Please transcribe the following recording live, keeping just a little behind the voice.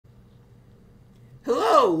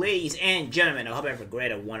Hello, ladies and gentlemen. I hope you have a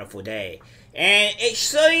great and wonderful day. And it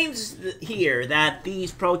seems here that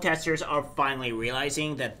these protesters are finally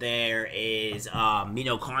realizing that there is,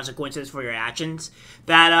 consequences for your actions.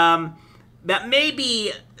 That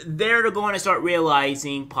maybe they're going to start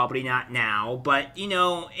realizing, probably not now, but, in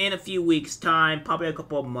a few weeks' time, probably a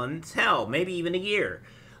couple of months, hell, maybe even a year,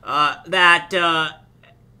 that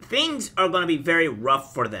things are going to be very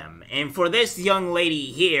rough for them. And for this young lady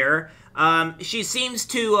here, she seems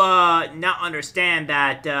to not understand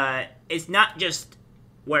that it's not just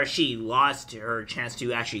where she lost her chance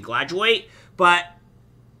to actually graduate, but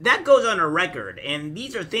that goes on her record. And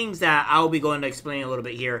these are things that I'll be going to explain a little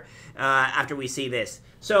bit here after we see this.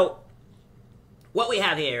 So, what we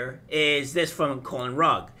have here is this from Colin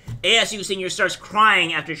Rugg. ASU senior starts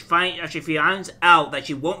crying after she finds out that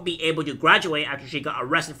she won't be able to graduate after she got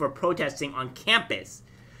arrested for protesting on campus.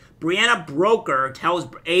 Brianna Broker tells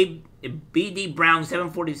B.D. Brown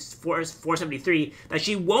 473 that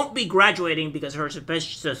she won't be graduating because her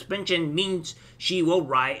suspension means she will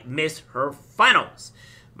miss her finals.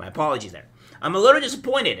 My apologies there. I'm a little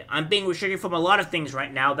disappointed. I'm being restricted from a lot of things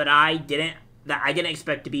right now that I didn't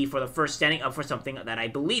expect to be for the first standing up for something that I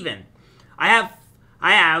believe in. I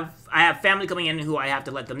have family coming in who I have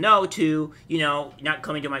to let them know to, not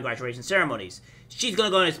coming to my graduation ceremonies. She's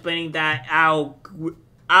gonna go and explaining that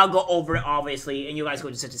I'll go over it, obviously, and you guys go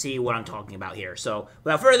just to see what I'm talking about here. So,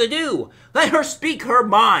 without further ado, let her speak her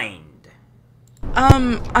mind.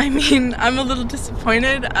 I'm a little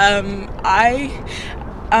disappointed. I'm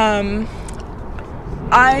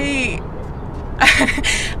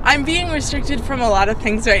being restricted from a lot of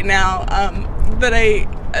things right now, that I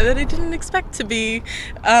didn't expect to be,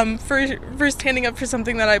 for standing up for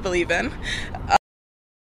something that I believe in.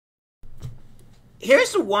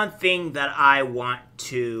 Here's the one thing that I want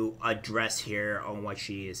to address here on what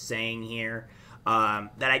she is saying here,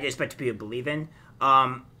 that I didn't expect people to believe in.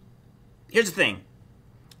 Here's the thing.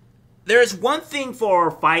 There's one thing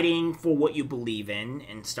for fighting for what you believe in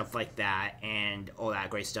and stuff like that and all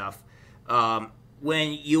that great stuff,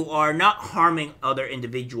 when you are not harming other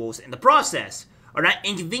individuals in the process, or not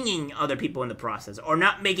inconveniencing other people in the process, or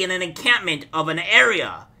not making an encampment of an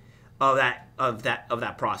area of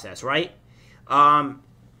that process, right?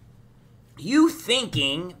 You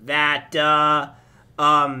thinking that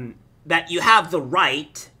that you have the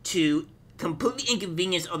right to completely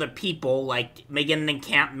inconvenience other people, like making an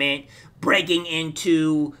encampment, breaking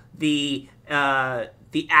into the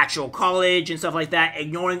actual college and stuff like that,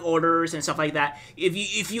 ignoring orders and stuff like that.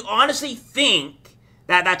 If you honestly think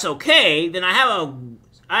that that's okay, then I'm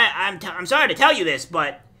sorry to tell you this,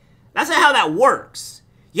 but that's not how that works.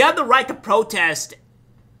 You have the right to protest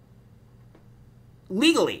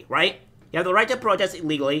legally, right? You have the right to protest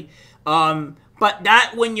illegally, but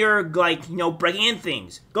not when you're, breaking in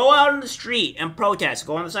things. Go out on the street and protest.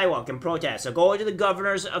 Go on the sidewalk and protest. So go into the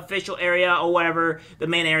governor's official area or whatever, the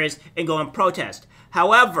main areas, and go and protest.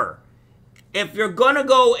 However, if you're gonna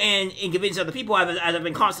go and inconvenience other people, as I've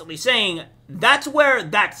been constantly saying, that's where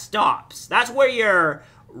that stops. That's where your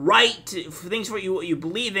right to things for what you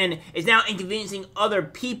believe in is now inconveniencing other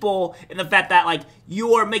people in the fact that,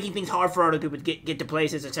 you are making things hard for other people to get to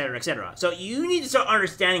places, etc., etc. So you need to start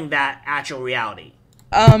understanding that actual reality.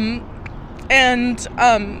 I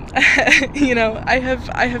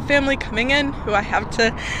have family coming in who I have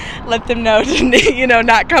to let them know to,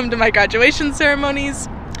 not come to my graduation ceremonies.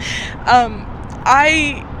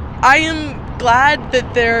 I am glad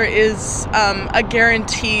that there is a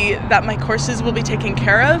guarantee that my courses will be taken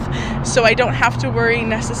care of, so I don't have to worry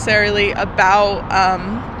necessarily about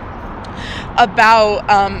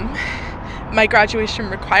my graduation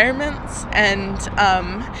requirements and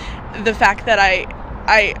the fact that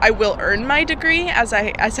I will earn my degree as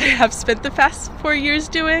I have spent the past 4 years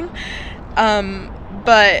doing,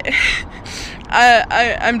 but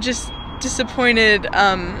I'm just disappointed.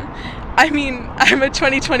 I'm a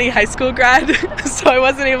 2020 high school grad, so I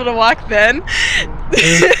wasn't able to walk then.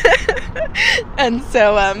 And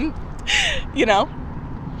so,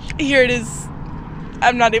 here it is.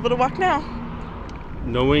 I'm not able to walk now.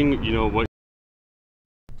 Knowing, what...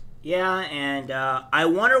 Yeah, and I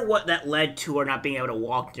wonder what that led to her not being able to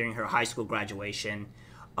walk during her high school graduation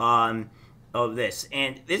of this.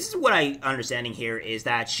 And this is what I'm understanding here is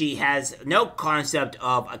that she has no concept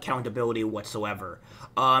of accountability whatsoever.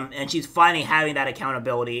 And she's finally having that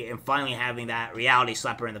accountability and finally having that reality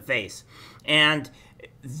slap her in the face. And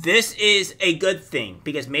this is a good thing,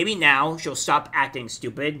 because maybe now she'll stop acting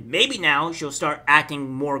stupid. Maybe now she'll start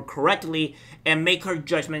acting more correctly and make her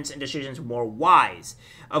judgments and decisions more wise.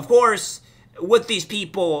 Of course, with these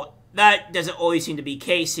people, that doesn't always seem to be the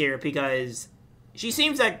case here, because she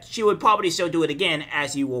seems like she would probably still do it again,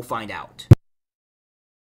 as you will find out.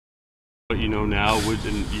 But now,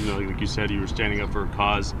 and like you said, you were standing up for a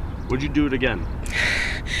cause. Would you do it again?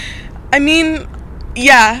 I mean,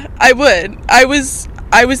 yeah, I would. I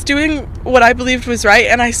was doing what I believed was right,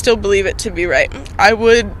 and I still believe it to be right. I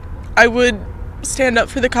would stand up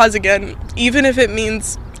for the cause again, even if it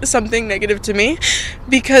means something negative to me,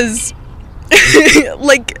 because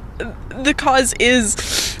like, the cause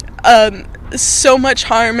is so much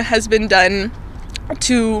harm has been done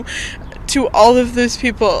to all of those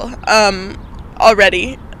people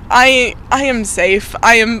already. I am safe.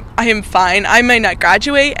 I am fine. I might not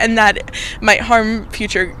graduate, and that might harm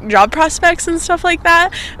future job prospects and stuff like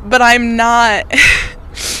that, but I'm not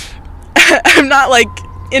I'm not like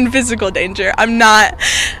in physical danger. I'm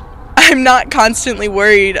not constantly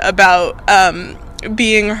worried about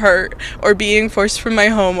being hurt or being forced from my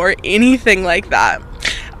home or anything like that.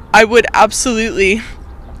 I would absolutely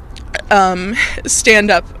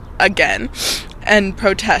stand up again and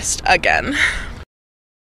protest again.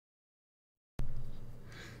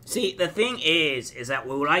 See, the thing is that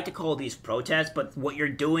we would like to call these protests, but what you're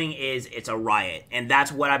doing is it's a riot. And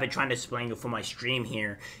that's what I've been trying to explain for my stream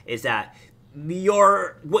here, is that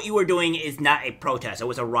what you were doing is not a protest. It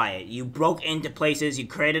was a riot. You broke into places, you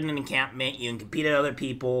created an encampment, you competed with other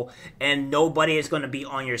people, and nobody is going to be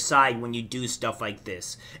on your side when you do stuff like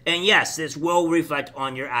this. And yes, this will reflect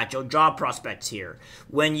on your actual job prospects here.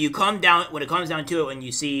 When it comes down to it, when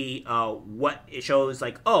you see what it shows,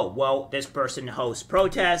 like, oh, well, this person hosts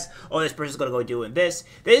protests, or this person's going to go doing this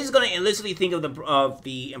is going to illicitly think of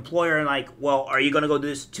the employer and like, well, are you going to go do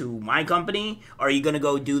this to my company? Are you going to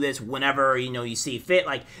go do this whenever you see fit?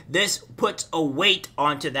 Like, this puts a weight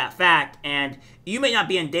onto that fact, and you may not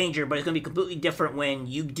be in danger, but it's going to be completely different when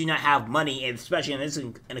you do not have money, especially in this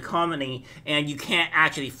economy, and you can't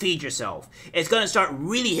actually feed yourself. It's going to start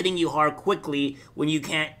really hitting you hard quickly when you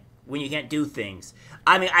can't do things.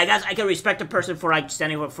 I mean, I guess I can respect a person for like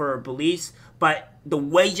standing up for her beliefs, but the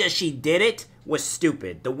way that she did it was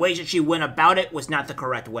stupid. The way that she went about it was not the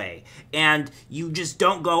correct way. And you just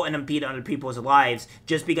don't go and impede on other people's lives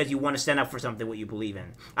just because you want to stand up for something what you believe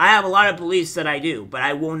in. I have a lot of beliefs that I do, but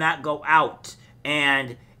I will not go out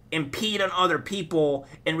and impede on other people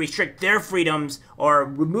and restrict their freedoms or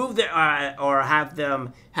remove their or have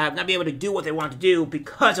them not be able to do what they want to do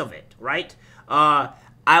because of it, right? I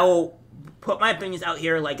will put my opinions out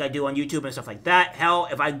here like I do on YouTube and stuff like that. Hell,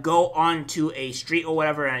 if I go onto a street or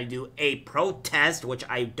whatever and I do a protest, which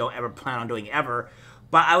I don't ever plan on doing ever,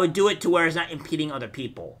 but I would do it to where it's not impeding other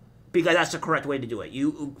people. Because that's the correct way to do it.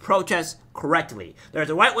 You protest correctly. There's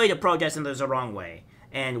a right way to protest and there's a wrong way.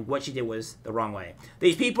 And what she did was the wrong way.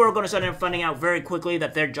 These people are going to start finding out very quickly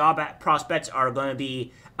that their job prospects are going to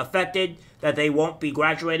be affected, that they won't be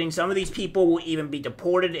graduating. Some of these people will even be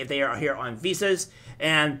deported if they are here on visas.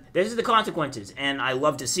 And this is the consequences. And I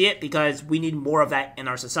love to see it because we need more of that in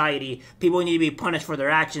our society. People need to be punished for their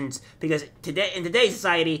actions because in today's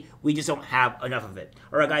society, we just don't have enough of it.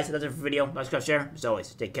 Alright guys, so that's it for the video. Like, subscribe, share. As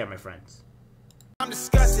always, take care, my friends. I'm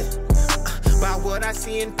disgusted by what I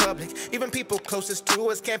see in public. Even people closest to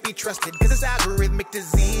us can't be trusted. Cause it's algorithmic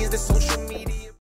disease, the social media.